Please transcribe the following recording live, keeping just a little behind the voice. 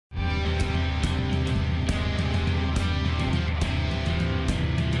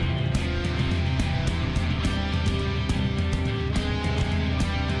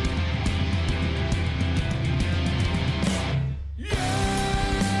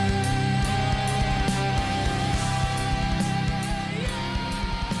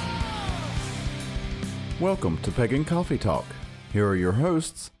Welcome to Pagan Coffee Talk. Here are your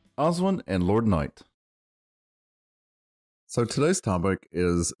hosts, Oswin and Lord Knight. So today's topic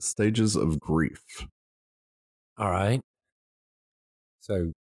is stages of grief. All right.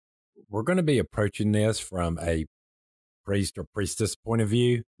 So we're going to be approaching this from a priest or priestess point of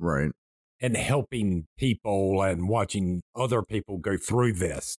view. Right. And helping people and watching other people go through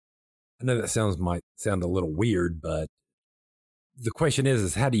this. I know that might sound a little weird, but the question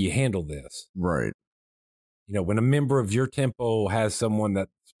is how do you handle this? Right. You know, when a member of your temple has someone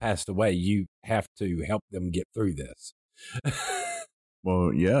that's passed away, you have to help them get through this.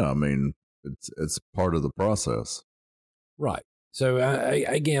 Well, yeah, I mean, it's part of the process. Right. So,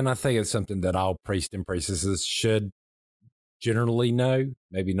 again, I think it's something that all priests and priestesses should generally know,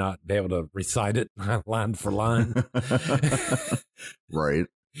 maybe not be able to recite it line for line. Right.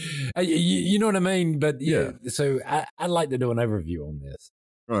 You know what I mean? But yeah. So I'd like to do an overview on this.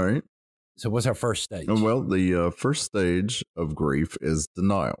 All right. So what's our first stage? Well, the first stage of grief is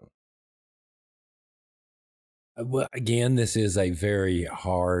denial. Well, again, this is a very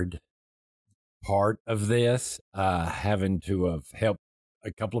hard part of this, having to have helped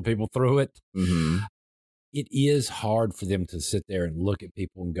a couple of people through it. Mm-hmm. It is hard for them to sit there and look at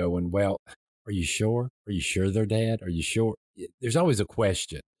people and going, well, are you sure? Are you sure they're dead? Are you sure? There's always a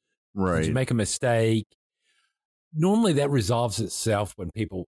question. Right. Did you make a mistake? Normally that resolves itself when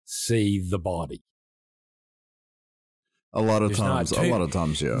people see the body. A lot of times,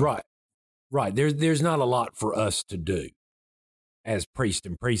 yeah. Right. There's not a lot for us to do as priests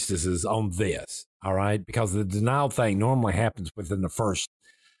and priestesses on this, all right? Because the denial thing normally happens within the first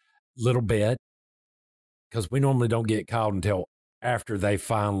little bit, because we normally don't get called until after they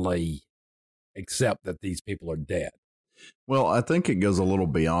finally accept that these people are dead. Well, I think it goes a little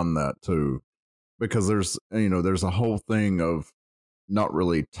beyond that too, because there's a whole thing of not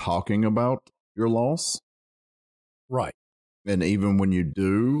really talking about your loss. Right. And even when you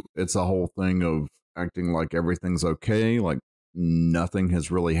do, it's a whole thing of acting like everything's okay, like nothing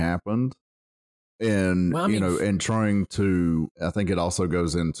has really happened. And, well, and trying to, I think it also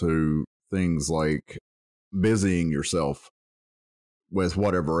goes into things like busying yourself with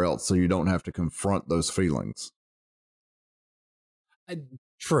whatever else so you don't have to confront those feelings.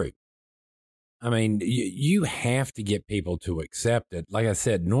 True. I mean, you have to get people to accept it. Like I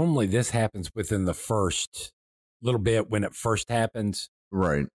said, normally this happens within the first little bit when it first happens.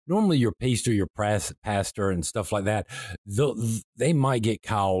 Right. Normally your priest or your pastor and stuff like that, they might get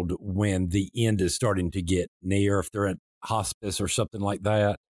called when the end is starting to get near, if they're at hospice or something like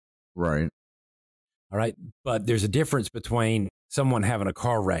that. Right. All right. But there's a difference between someone having a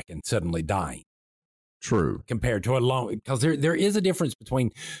car wreck and suddenly dying. True. Compared to because there is a difference between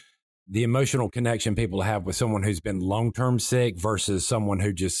the emotional connection people have with someone who's been long-term sick versus someone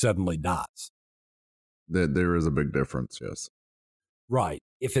who just suddenly dies. There is a big difference, yes. Right.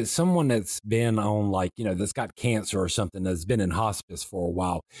 If it's someone that's been on that's got cancer or something, that's been in hospice for a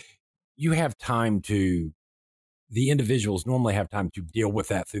while, you have time the individuals normally have time to deal with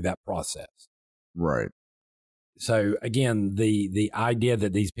that through that process. Right. So again, the idea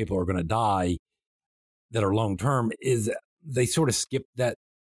that these people are going to die that are long-term is they sort of skip that.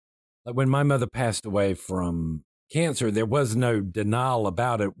 Like when my mother passed away from cancer, there was no denial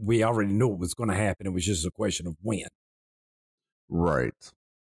about it. We already knew it was going to happen. It was just a question of when. Right.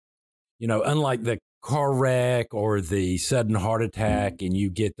 Unlike the car wreck or the sudden heart attack, and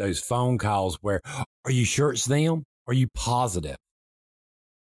you get those phone calls where, are you sure it's them? Are you positive?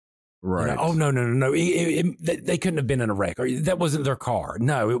 Right. Oh, no. They couldn't have been in a wreck, or that wasn't their car.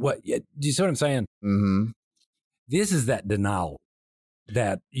 No, it was. Do you see what I'm saying? Mm-hmm. This is that denial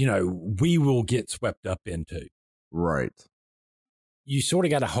that, we will get swept up into. Right. You sort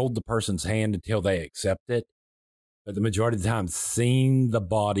of got to hold the person's hand until they accept it. But the majority of the time, seeing the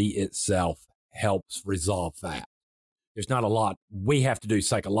body itself helps resolve that. There's not a lot we have to do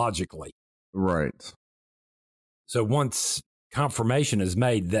psychologically. Right. So once confirmation is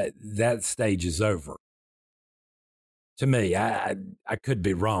made, that stage is over. To me, I could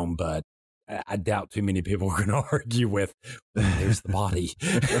be wrong, but I doubt too many people are going to argue with, there's the body.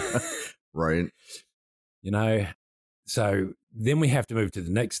 Right. So then we have to move to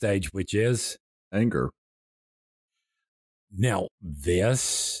the next stage, which is anger. Now,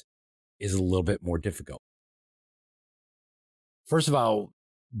 this is a little bit more difficult. First of all,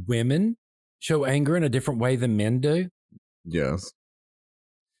 women show anger in a different way than men do. Yes.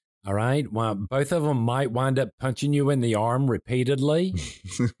 All right. Well, both of them might wind up punching you in the arm repeatedly.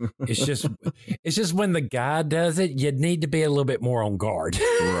 It's just when the guy does it, you need to be a little bit more on guard.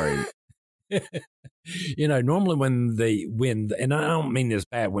 Right. Normally when and I don't mean this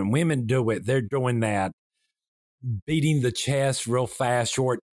bad, when women do it, they're doing that beating the chest real fast,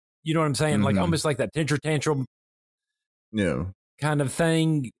 short. You know what I'm saying? Mm-hmm. Like almost like that temper tantrum kind of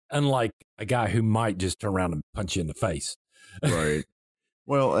thing, unlike a guy who might just turn around and punch you in the face. Right.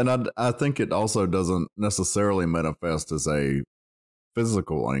 Well, and I think it also doesn't necessarily manifest as a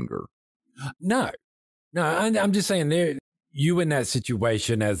physical anger. No, I'm just saying there, you in that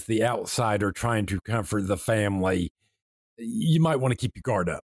situation as the outsider trying to comfort the family, you might want to keep your guard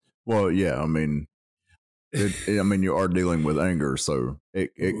up. Well, yeah, I mean, you are dealing with anger, so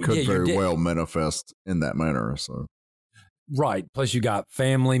it could very well manifest in that manner. So, right. Plus, you got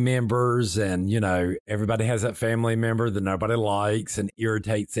family members, and everybody has that family member that nobody likes and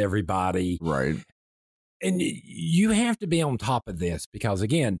irritates everybody. Right. And you have to be on top of this because,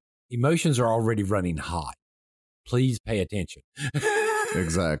 again, emotions are already running high. Please pay attention.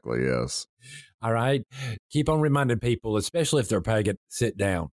 Exactly. Yes. All right. Keep on reminding people, especially if they're pagan, sit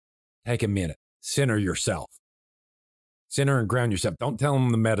down, take a minute, center yourself, center and ground yourself. Don't tell them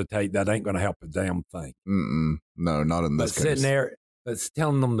to meditate. That ain't going to help a damn thing. No, not in this case. But sitting there, but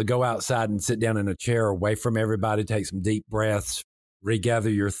telling them to go outside and sit down in a chair away from everybody, take some deep breaths, regather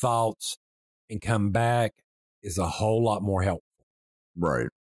your thoughts, and come back is a whole lot more helpful. Right.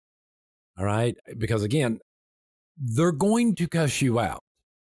 All right. Because again, they're going to cuss you out.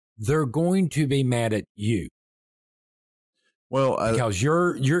 They're going to be mad at you. Well, because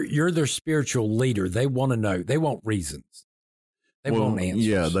you're their spiritual leader. They want to know. They want reasons. They want answers.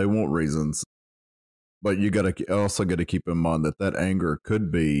 Yeah, they want reasons. But you also got to keep in mind that anger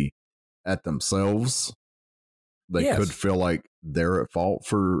could be at themselves. They could feel like they're at fault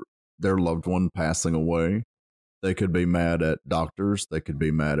for their loved one passing away. They could be mad at doctors. They could be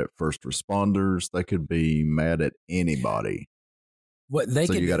mad at first responders. They could be mad at anybody. Well,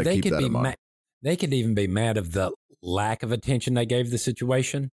 you got to keep that in mind. They could even be mad of the lack of attention they gave the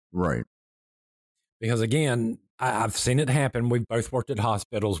situation. Right. Because again, I've seen it happen. We've both worked at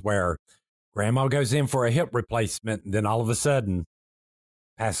hospitals where grandma goes in for a hip replacement and then all of a sudden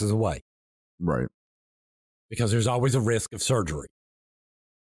passes away. Right. Because there's always a risk of surgery.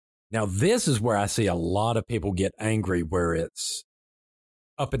 Now, this is where I see a lot of people get angry, where it's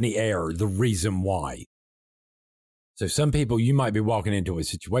up in the air, the reason why. So some people, you might be walking into a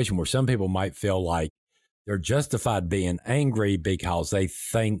situation where some people might feel like they're justified being angry because they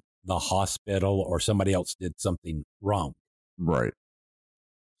think the hospital or somebody else did something wrong. Right.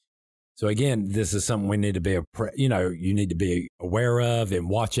 So again, this is something we need to be, you need to be aware of and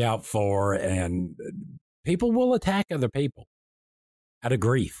watch out for. And people will attack other people out of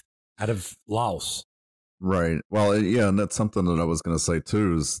grief, out of loss. Right. Well, yeah, and that's something that I was going to say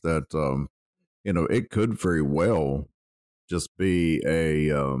too, is that, it could very well just be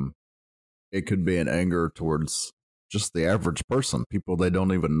it could be an anger towards just the average person, people they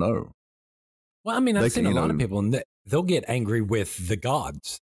don't even know. Well, I mean, I've seen a lot of people, and they'll get angry with the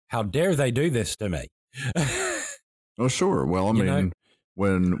gods. How dare they do this to me? Oh, sure. Well, I mean,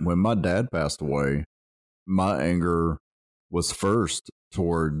 when my dad passed away, my anger was first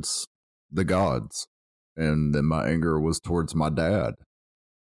towards the gods, and then my anger was towards my dad,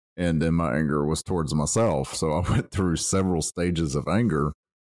 and then my anger was towards myself. So I went through several stages of anger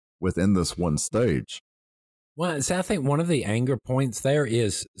within this one stage. Well, so I think one of the anger points there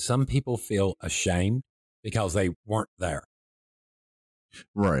is some people feel ashamed because they weren't there.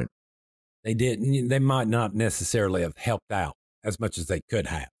 Right. They might not necessarily have helped out as much as they could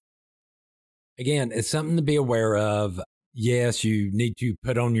have. Again, it's something to be aware of. Yes, you need to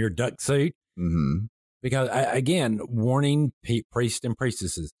put on your duck suit. Mm-hmm. Because, again, warning priests and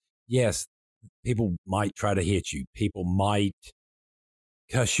priestesses. Yes, people might try to hit you. People might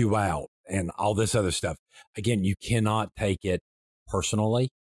cuss you out and all this other stuff. Again, you cannot take it personally.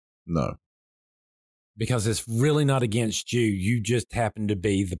 No. Because it's really not against you. You just happen to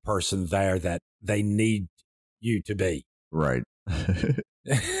be the person there that they need you to be. Right.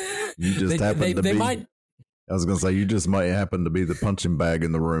 You just happen to be. I was going to say, you just might happen to be the punching bag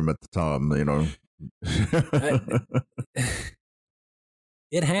in the room at the time,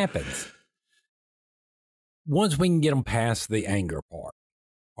 It happens. Once we can get them past the anger part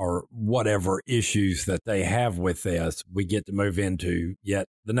or whatever issues that they have with this, we get to move into yet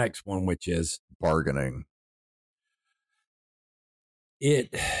the next one, which is bargaining.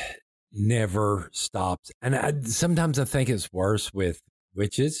 It never stops. And sometimes I think it's worse with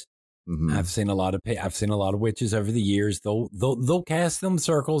witches. Mm-hmm. I've seen a lot of witches over the years. They'll cast them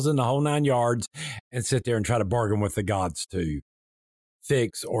circles in the whole 9 yards and sit there and try to bargain with the gods to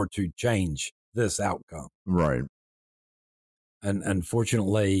fix or to change this outcome. Right. And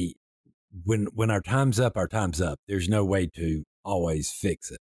unfortunately, when our time's up, our time's up. There's no way to always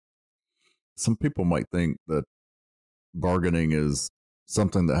fix it. Some people might think that bargaining is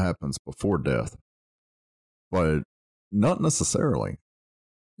something that happens before death, but not necessarily.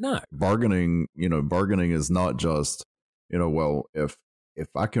 No. Bargaining is not just, well, if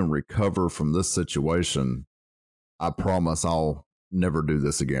I can recover from this situation, I promise I'll never do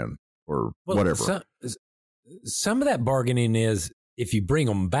this again, or whatever. Some of that bargaining is if you bring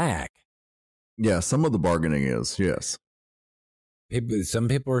them back. Yeah, some of the bargaining is, yes. Some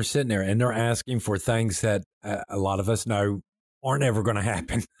people are sitting there and they're asking for things that a lot of us know aren't ever going to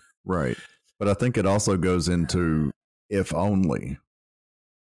happen. Right. But I think it also goes into if only.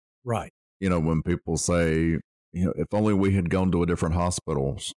 Right. When people say, if only we had gone to a different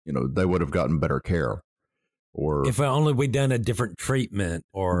hospital, they would have gotten better care. Or if only we'd done a different treatment,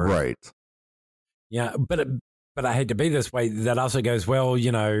 or right. Yeah, but I hate to be this way. That also goes, well,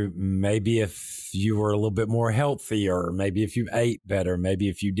 maybe if you were a little bit more healthy, or maybe if you ate better, maybe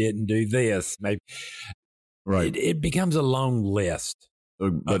if you didn't do this, maybe. Right. It becomes a long list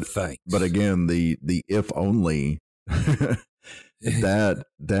of things. But again, the if only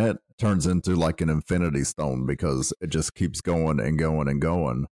that turns into like an infinity stone, because it just keeps going and going and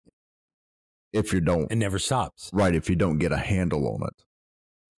going. If you don't, it never stops. Right. If you don't get a handle on it.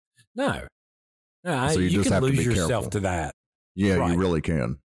 No. So you just can have lose to be yourself careful. to that. Yeah, right. You really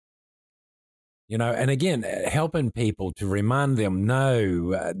can. And again, helping people to remind them,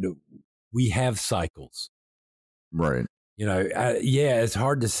 no, we have cycles. Right. It's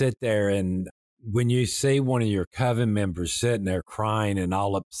hard to sit there, and when you see one of your coven members sitting there crying and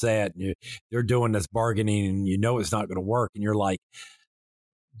all upset, and they're doing this bargaining, and it's not going to work, and you're like,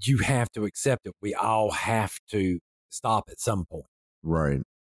 you have to accept it. We all have to stop at some point. Right.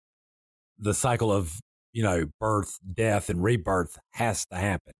 The cycle of, birth, death, and rebirth has to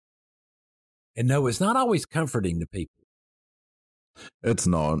happen. And no, it's not always comforting to people. It's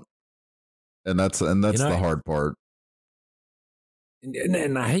not. And that's the hard part.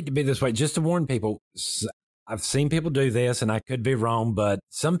 And I hate to be this way, just to warn people, I've seen people do this, and I could be wrong, but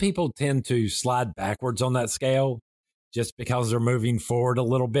some people tend to slide backwards on that scale. Just because they're moving forward a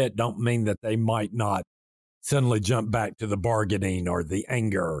little bit don't mean that they might not suddenly jump back to the bargaining or the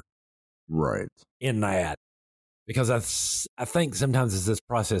anger. Right. In that. Because I think sometimes as this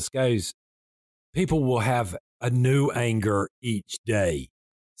process goes, people will have a new anger each day.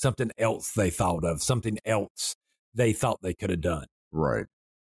 Something else they thought of, something else they thought they could have done. Right.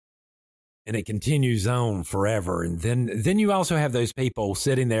 And it continues on forever. And then you also have those people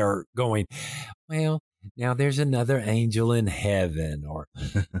sitting there going, well, now there's another angel in heaven, or,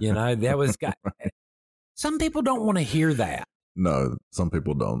 that was God. Some people don't want to hear that. No, some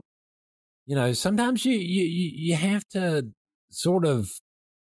people don't. Sometimes you have to sort of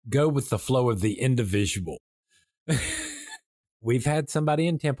go with the flow of the individual. We've had somebody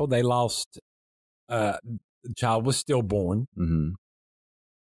in Temple, they lost, the child was stillborn. Mm-hmm.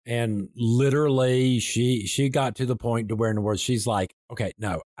 And literally she got to the point to where in the world she's like, okay,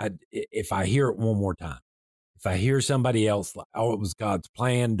 no, if I hear it one more time, if I hear somebody else like, oh, it was God's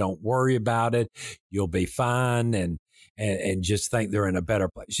plan, don't worry about it, you'll be fine, and just think they're in a better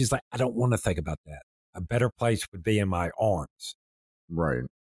place. She's like, I don't want to think about that. A better place would be in my arms. Right.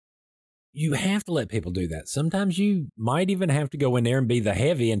 You have to let people do that. Sometimes you might even have to go in there and be the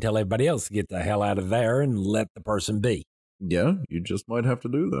heavy and tell everybody else to get the hell out of there and let the person be. Yeah, you just might have to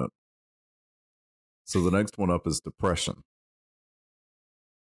do that. So the next one up is depression.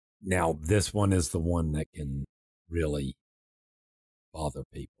 Now, this one is the one that can really bother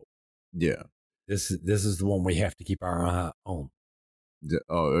people. Yeah. This is the one we have to keep our eye on.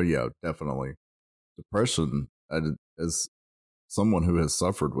 Oh, yeah, definitely. Depression, as someone who has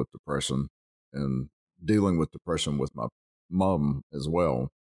suffered with depression and dealing with depression with my mom as well,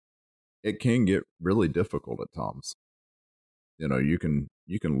 it can get really difficult at times. You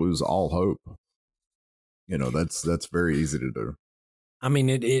can lose all hope. That's very easy to do. I mean,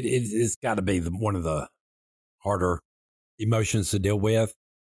 it's got to be one of the harder emotions to deal with,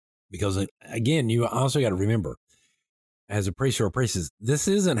 because again, you also got to remember, as a priest or a priestess, this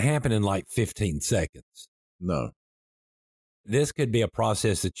isn't happening like 15 seconds. No. This could be a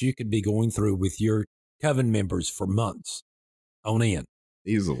process that you could be going through with your coven members for months on end.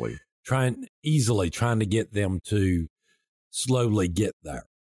 Easily trying to get them to slowly get there.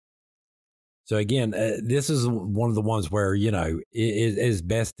 So again, this is one of the ones where, it is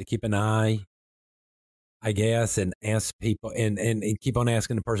best to keep an eye, I guess, and ask people and keep on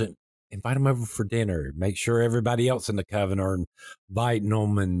asking the person, invite them over for dinner, make sure everybody else in the coven are inviting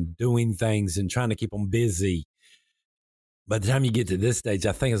them and doing things and trying to keep them busy. By the time you get to this stage,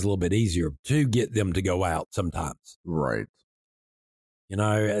 I think it's a little bit easier to get them to go out sometimes. Right.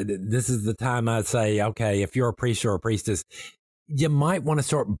 This is the time I'd say, okay, if you're a priest or a priestess, you might want to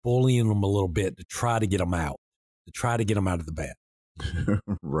start bullying them a little bit to try to get them out, of the bed.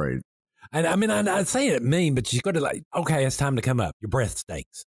 Right. And I mean, I'd say it mean, but you got to okay, it's time to come up. Your breath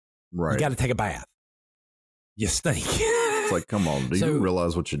stinks. Right. You got to take a bath. You stink. It's like, come on. Do you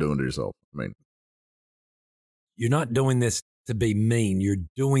realize what you're doing to yourself? I mean, you're not doing this to be mean. You're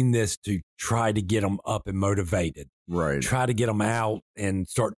doing this to try to get them up and motivated. Right. Try to get them out and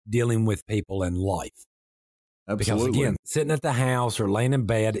start dealing with people in life. Absolutely. Because again, sitting at the house or laying in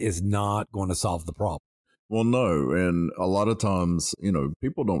bed is not going to solve the problem. Well, no. And a lot of times,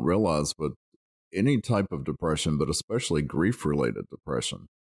 people don't realize, but any type of depression, but especially grief-related depression,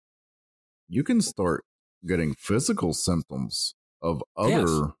 you can start getting physical symptoms of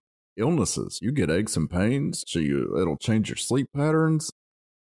other illnesses. You get aches and pains. So it'll change your sleep patterns.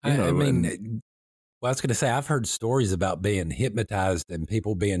 I mean, well, I was going to say, I've heard stories about being hypnotized and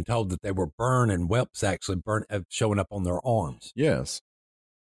people being told that they were burned and whelps actually showing up on their arms. Yes.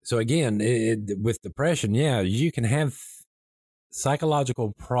 So again, with depression, you can have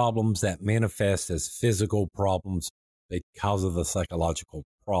psychological problems that manifest as physical problems because of the psychological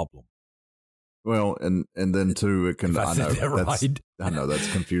problem. Well, and then too, it can. I know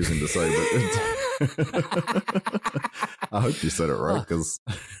that's confusing to say, but I hope you said it right because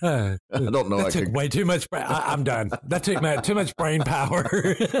I don't know. That took way too much. I'm done. That took too much brain power.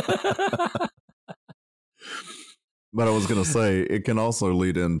 But I was going to say it can also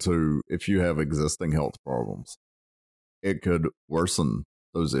lead into if you have existing health problems, it could worsen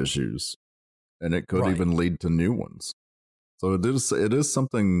those issues, and it could even lead to new ones. So it is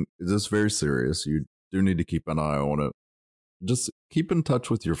something. It is very serious. You do need to keep an eye on it. Just keep in touch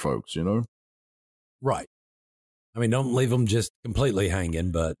with your folks. Right. I mean, don't leave them just completely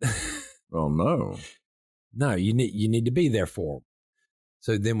hanging. But well, no, you need to be there for them.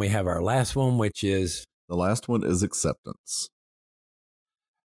 So then we have our last one, which is the last one is acceptance.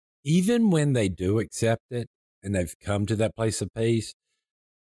 Even when they do accept it and they've come to that place of peace,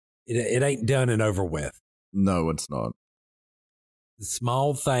 it ain't done and over with. No, it's not.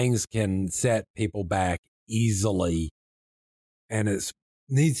 Small things can set people back easily, and it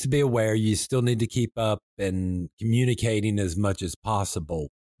needs to be aware. You still need to keep up and communicating as much as possible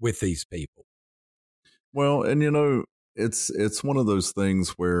with these people. Well, and it's one of those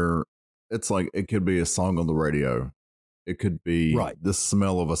things where it's like it could be a song on the radio, it could be the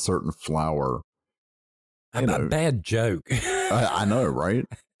smell of a certain flower, a bad joke. I know, right?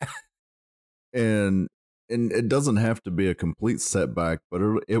 And it doesn't have to be a complete setback, but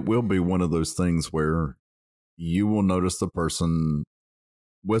it will be one of those things where you will notice the person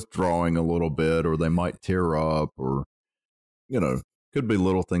withdrawing a little bit, or they might tear up, or, could be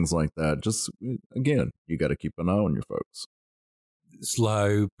little things like that. Just, again, you got to keep an eye on your folks.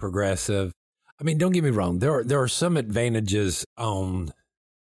 Slow, progressive. I mean, don't get me wrong. There are some advantages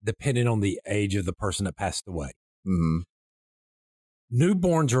depending on the age of the person that passed away. Mm-hmm.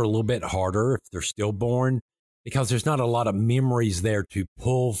 Newborns are a little bit harder if they're stillborn because there's not a lot of memories there to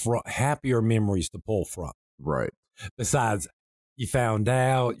pull from, happier memories to pull from. Right. Besides, you found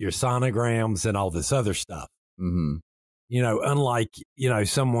out your sonograms and all this other stuff. Mm-hmm. Unlike,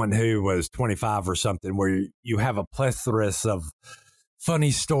 someone who was 25 or something where you have a plethora of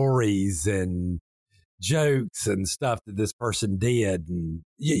funny stories and jokes and stuff that this person did, and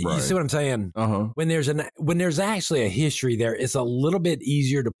you see what I'm saying? Uh-huh. When there's actually a history there, it's a little bit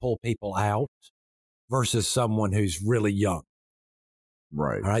easier to pull people out versus someone who's really young.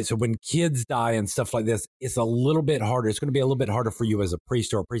 Right. All right. So when kids die and stuff like this, it's a little bit harder. It's going to be a little bit harder for you as a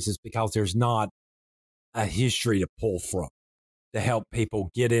priest or a priestess because there's not a history to pull from to help people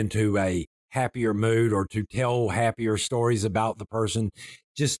get into a happier mood or to tell happier stories about the person,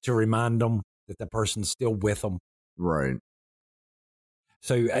 just to remind them that the person's still with them. Right.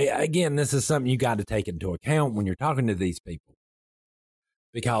 So again, this is something you got to take into account when you're talking to these people,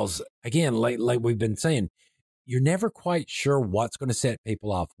 because again, like we've been saying, you're never quite sure what's going to set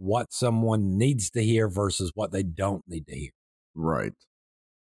people off, what someone needs to hear versus what they don't need to hear. Right.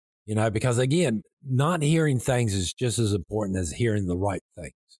 Because again, not hearing things is just as important as hearing the right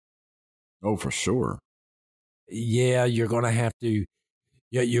things. Oh, for sure. Yeah, you're going to have to.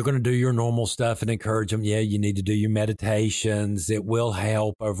 Yeah, you're going to do your normal stuff and encourage them. Yeah, you need to do your meditations. It will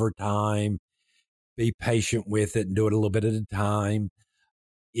help over time. Be patient with it and do it a little bit at a time.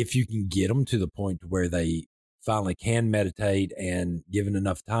 If you can get them to the point to where they finally can meditate and given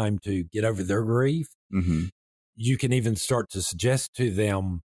enough time to get over their grief, mm-hmm. you can even start to suggest to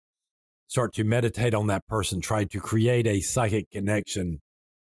them, start to meditate on that person, try to create a psychic connection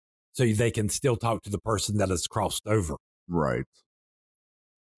so they can still talk to the person that has crossed over. Right.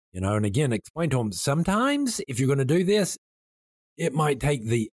 And again, explain to them, sometimes if you're going to do this, it might take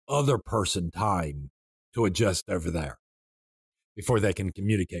the other person time to adjust over there before they can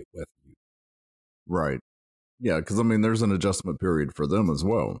communicate with you. Right. Yeah, because, there's an adjustment period for them as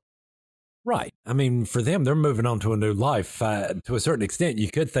well. Right. For them, they're moving on to a new life. To a certain extent, you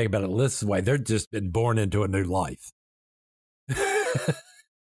could think about it this way. They've just been born into a new life.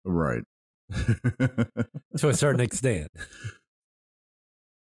 Right. To a certain extent.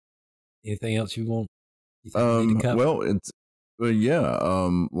 Anything else you want? You think we need to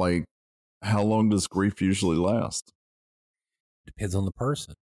cover? Like, how long does grief usually last? Depends on the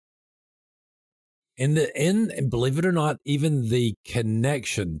person. And believe it or not, even the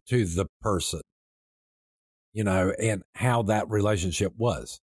connection to the person, and how that relationship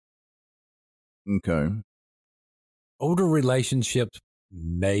was. Okay. Older relationships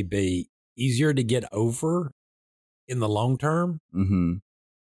may be easier to get over in the long term. Mm-hmm.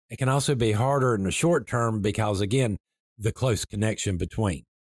 It can also be harder in the short term because, again, the close connection between.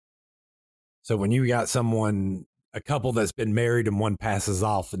 So when you got a couple that's been married and one passes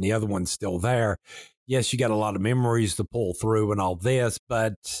off and the other one's still there, yes, you got a lot of memories to pull through and all this,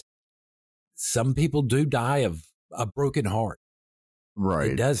 but some people do die of a broken heart.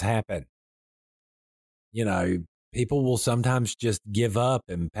 Right. It does happen. People will sometimes just give up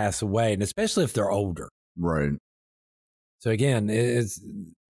and pass away, and especially if they're older. Right. So again, it's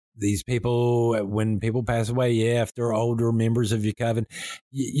these people, when people pass away, if they're older members of your coven,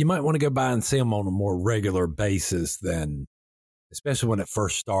 you might want to go by and see them on a more regular basis than, especially when it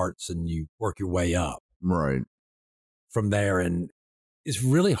first starts and you work your way up. Right. From there. And it's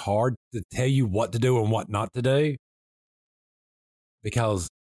really hard to tell you what to do and what not to do because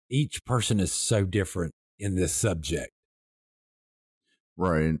each person is so different in this subject.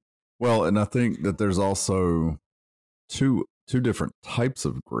 Right. Well, and I think that there's also two different types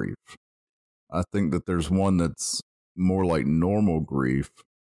of grief. I think that there's one that's more like normal grief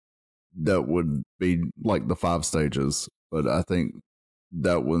that would be like the 5 stages, but I think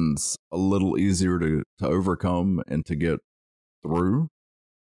that one's a little easier to overcome and to get through.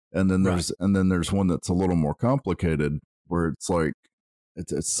 And then there's one that's a little more complicated where it's like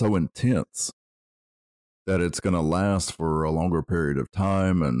it's so intense that it's going to last for a longer period of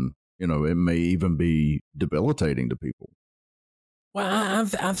time, and it may even be debilitating to people. Well,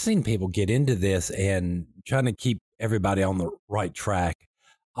 I've seen people get into this and trying to keep everybody on the right track.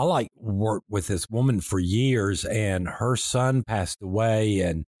 I worked with this woman for years, and her son passed away,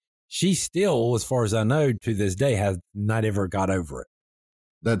 and she still, as far as I know, to this day, has not ever got over it.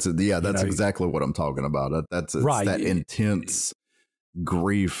 That's exactly what I'm talking about. It's right. That intense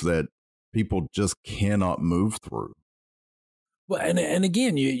grief that people just cannot move through. Well, and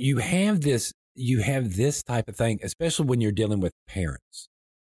again, you have this type of thing, especially when you're dealing with parents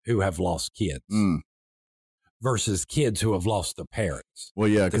who have lost kids versus kids who have lost their parents. Well,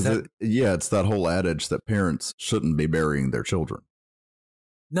 yeah, because it's that whole adage that parents shouldn't be burying their children.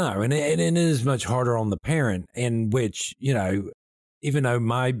 No, and it is much harder on the parent, in which, even though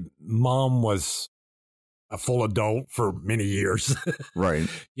my mom was a full adult for many years, right?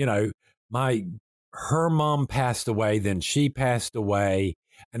 Her mom passed away, then she passed away,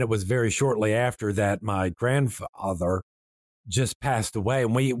 and it was very shortly after that my grandfather just passed away,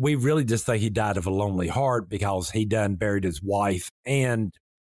 and we really just think he died of a lonely heart because he done buried his wife and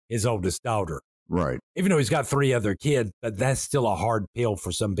his oldest daughter. Right. Even though he's got 3 other kids, but that's still a hard pill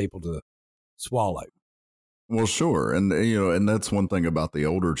for some people to swallow. Well, sure. And, and that's one thing about the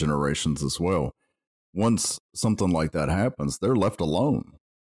older generations as well. Once something like that happens, they're left alone.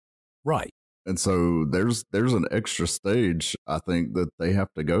 Right. And so there's an extra stage, I think, that they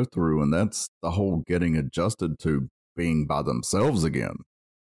have to go through. And that's the whole getting adjusted to being by themselves again.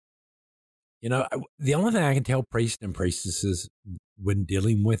 The only thing I can tell priests and priestesses when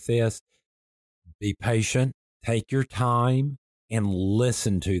dealing with this, be patient, take your time, and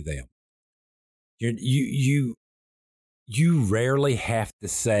listen to them. You rarely have to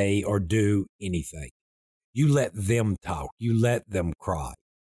say or do anything. You let them talk. You let them cry.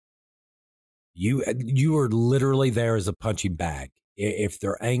 You are literally there as a punching bag. If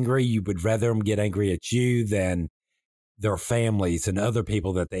they're angry, you would rather them get angry at you than their families and other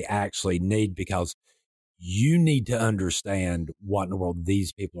people that they actually need, because you need to understand what in the world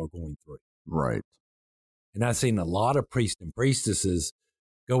these people are going through. Right. And I've seen a lot of priests and priestesses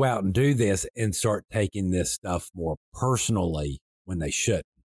go out and do this and start taking this stuff more personally when they shouldn't.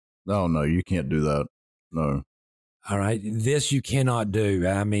 No, you can't do that. No. All right. This you cannot do.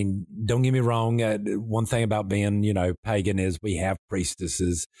 Don't get me wrong. One thing about being, pagan is we have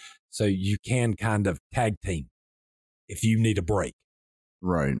priestesses. So you can kind of tag team if you need a break.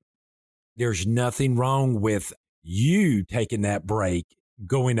 Right. There's nothing wrong with you taking that break,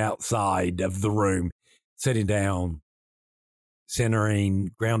 going outside of the room, sitting down,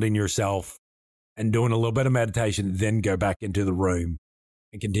 centering, grounding yourself, and doing a little bit of meditation, then go back into the room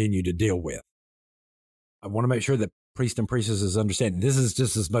and continue to deal with. I want to make sure that priests and priestesses understand this is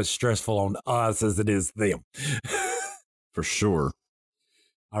just as much stressful on us as it is them. For sure.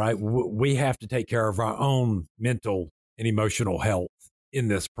 All right. We have to take care of our own mental and emotional health in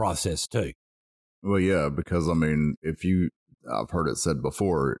this process too. Well, yeah, because I mean, I've heard it said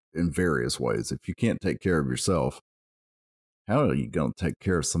before in various ways, if you can't take care of yourself, how are you going to take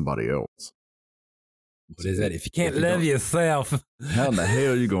care of somebody else? What is that? If you can't love yourself, how in the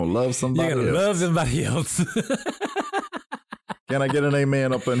hell are you going to love somebody else? You're going to love somebody else. Can I get an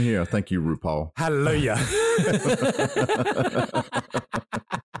amen up in here? Thank you, RuPaul. Hallelujah.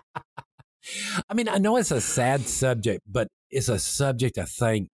 I mean, I know it's a sad subject, but it's a subject I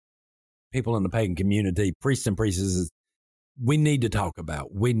think people in the pagan community, priests and priestesses, we need to talk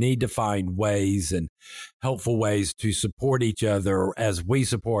about. We need to find ways and helpful ways to support each other as we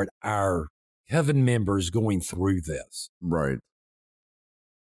support our coven members going through this. Right.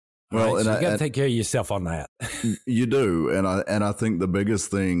 Well, right, so you got to take care of yourself on that. You do, and I think the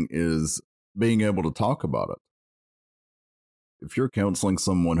biggest thing is being able to talk about it. If you're counseling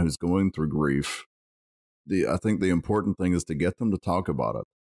someone who's going through grief, I think the important thing is to get them to talk about it.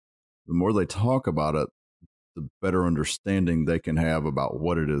 The more they talk about it, the better understanding they can have about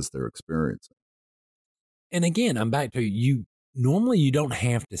what it is they're experiencing. And again, I'm back to you. Normally, you don't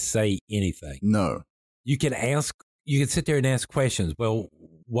have to say anything. No. You can sit there and ask questions. Well,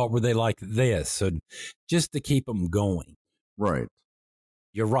 what were they like this? So just to keep them going. Right.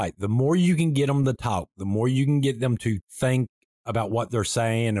 You're right. The more you can get them to talk, the more you can get them to think about what they're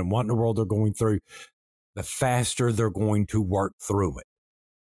saying and what in the world they're going through, the faster they're going to work through it.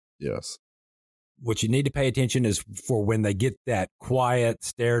 Yes. What you need to pay attention is for when they get that quiet,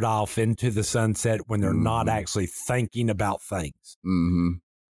 stared off into the sunset, when they're not actually thinking about things. Mm-hmm.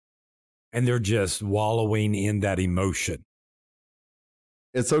 And they're just wallowing in that emotion.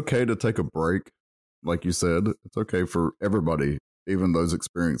 It's okay to take a break. Like you said, it's okay for everybody, even those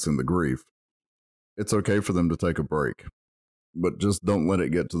experiencing the grief. It's okay for them to take a break, but just don't let it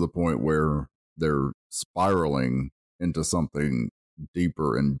get to the point where they're spiraling into something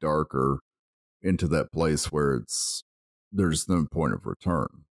deeper and darker, into that place where there's no point of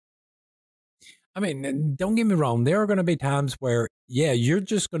return. I mean, don't get me wrong. There are going to be times where, yeah, you're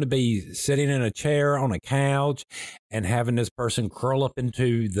just going to be sitting in a chair on a couch and having this person curl up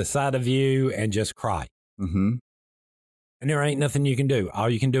into the side of you and just cry. Mm-hmm. And there ain't nothing you can do. All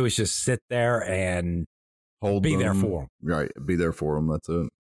you can do is just sit there and be there for them. Right. Be there for them. That's it.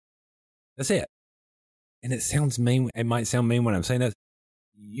 That's it. And it sounds mean. It might sound mean when I'm saying that.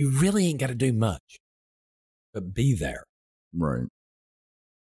 You really ain't got to do much, but be there. Right.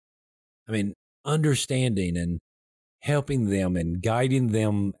 I mean, understanding and helping them and guiding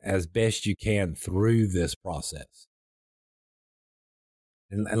them as best you can through this process.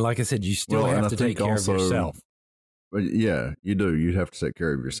 And like I said, you still have to take care of yourself. But yeah, you do. You have to take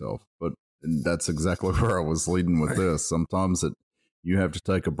care of yourself. But that's exactly where I was leading with this. Sometimes you have to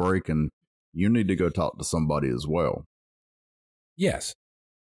take a break and you need to go talk to somebody as well. Yes.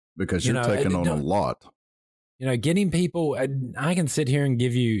 Because you're taking on a lot. You know, getting people, I can sit here and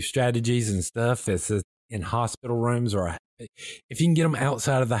give you strategies and stuff as in hospital rooms, or if you can get them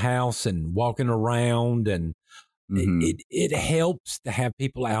outside of the house and walking around, and it helps to have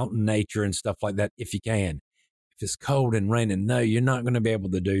people out in nature and stuff like that if you can. If it's cold and raining, no, you're not going to be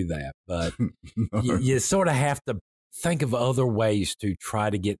able to do that. But no. you sort of have to think of other ways to try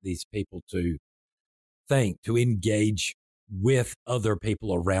to get these people to think, to engage with other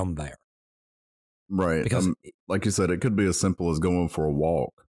people around there. Right. Because like you said, it could be as simple as going for a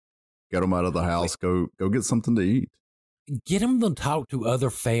walk. Get them out of the house, go get something to eat. Get them to talk to other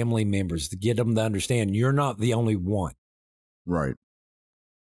family members, to get them to understand you're not the only one. Right.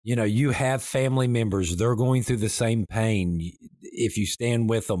 You know, you have family members. They're going through the same pain. If you stand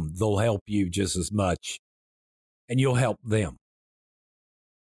with them, they'll help you just as much, and you'll help them.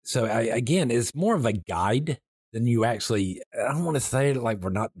 So, again, it's more of a guide than you actually, I don't want to say it like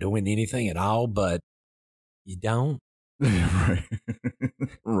we're not doing anything at all, but you don't. Right.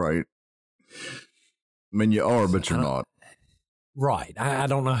 Right. I mean, you are, but you're not. Right. I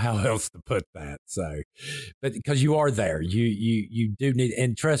don't know how else to put that. So, but because you are there, you do need,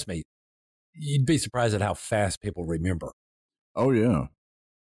 and trust me, you'd be surprised at how fast people remember. Oh yeah.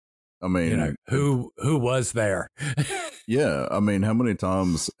 I mean, you know, who was there? Yeah. I mean, how many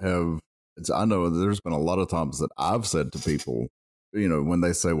times I know there's been a lot of times that I've said to people, when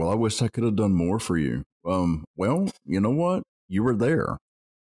they say, well, I wish I could have done more for you. Well, you know what? You were there.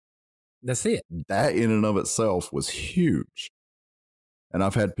 That's it. That in and of itself was huge. And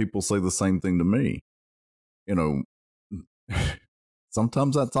I've had people say the same thing to me.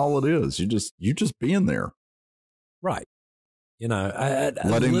 Sometimes that's all it is. You just being there. Right.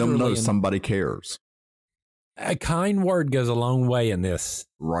 Letting them know somebody cares. A kind word goes a long way in this.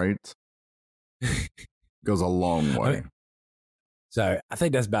 Right. Goes a long way. So I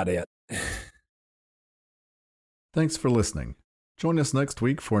think that's about it. Thanks for listening. Join us next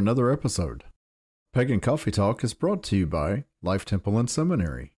week for another episode. Pagan Coffee Talk is brought to you by Life Temple and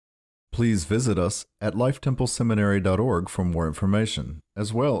Seminary. Please visit us at lifetempleseminary.org for more information,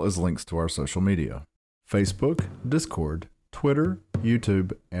 as well as links to our social media: Facebook, Discord, Twitter,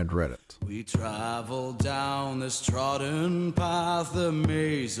 YouTube, and Reddit. We travel down this trodden path, a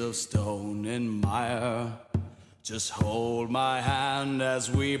maze of stone and mire. Just hold my hand as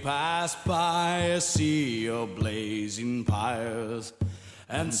we pass by a sea of blazing pyres.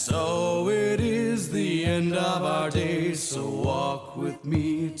 And so it is the end of our days, so walk with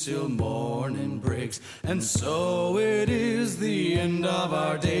me till morning breaks. And so it is the end of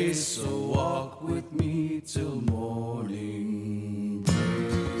our days, so walk with me till morning